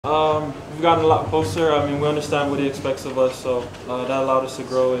We've gotten a lot closer. I mean, we understand what he expects of us, so that allowed us to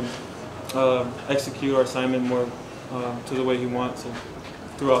grow and execute our assignment more to the way he wants and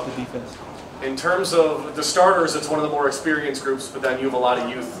throughout the defense. In terms of the starters, it's one of the more experienced groups, but then you have a lot of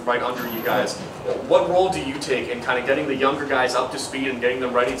youth right under you guys. What role do you take in kind of getting the younger guys up to speed and getting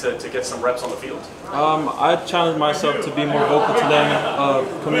them ready to get some reps on the field? I challenge myself to be more vocal to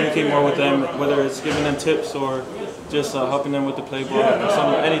them, communicate more with them, whether it's giving them tips or just helping them with the playbook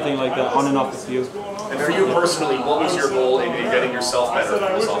or anything like that, on and off the field. And for you personally, what was your goal in getting yourself better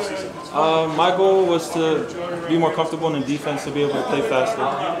this offseason? My goal was to be more comfortable in the defense, to be able to play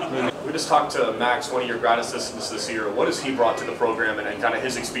faster. Really. We just talked to Max, one of your grad assistants this year. What has he brought to the program and kind of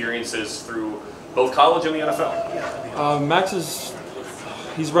his experiences through both college and the NFL? Max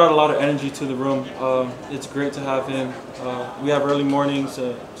he's brought a lot of energy to the room. It's great to have him. We have early mornings,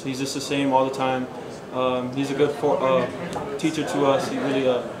 so he's just the same all the time. He's a good teacher to us. He really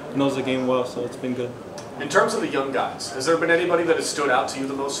knows the game well, so it's been good. In terms of the young guys, has there been anybody that has stood out to you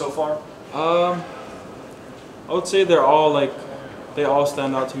the most so far? I would say they all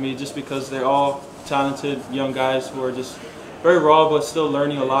stand out to me just because they're all talented young guys who are just very raw but still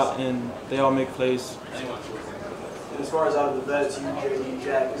learning a lot, and they all make plays. As far as out of the vets, you, JD,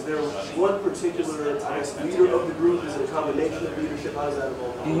 Jack, is there one particular, leader of the group? Is it a combination of leadership? How does that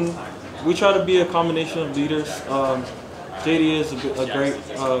evolve? We try to be a combination of leaders. JD is a great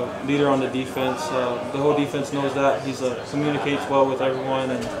leader on the defense. The whole defense knows that. He communicates well with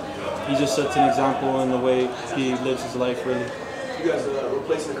everyone, and he just sets an example in the way he lives his life, really. You guys are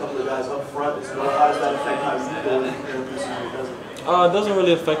replacing a couple of guys up front as well. How does that affect how you go in this season? It doesn't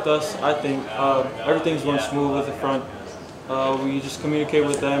really affect us, I think. Everything's going smooth with the front. We just communicate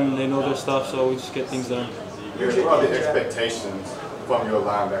with them, and they know their stuff, so we just get things done. What are the expectations from your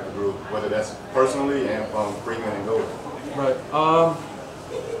linebacker group, whether that's personally and from Freeman and Golden? Right.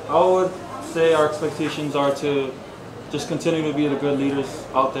 I would say our expectations are to just continue to be the good leaders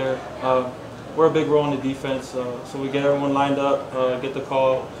out there. We're a big role in the defense, so we get everyone lined up, get the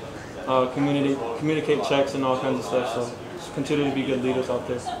call, communicate checks and all kinds of stuff. So just continue to be good leaders out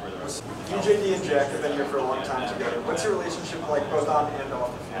there. You, JD, and Jack have been here for a long time together. What's your relationship like both on and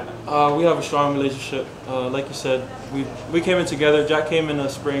off the field? We have a strong relationship. Like you said, we came in together. Jack came in the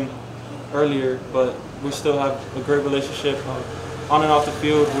spring earlier, but we still have a great relationship. On and off the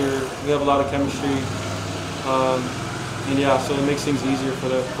field, we have a lot of chemistry. And yeah, so it makes things easier for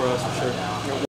us for sure.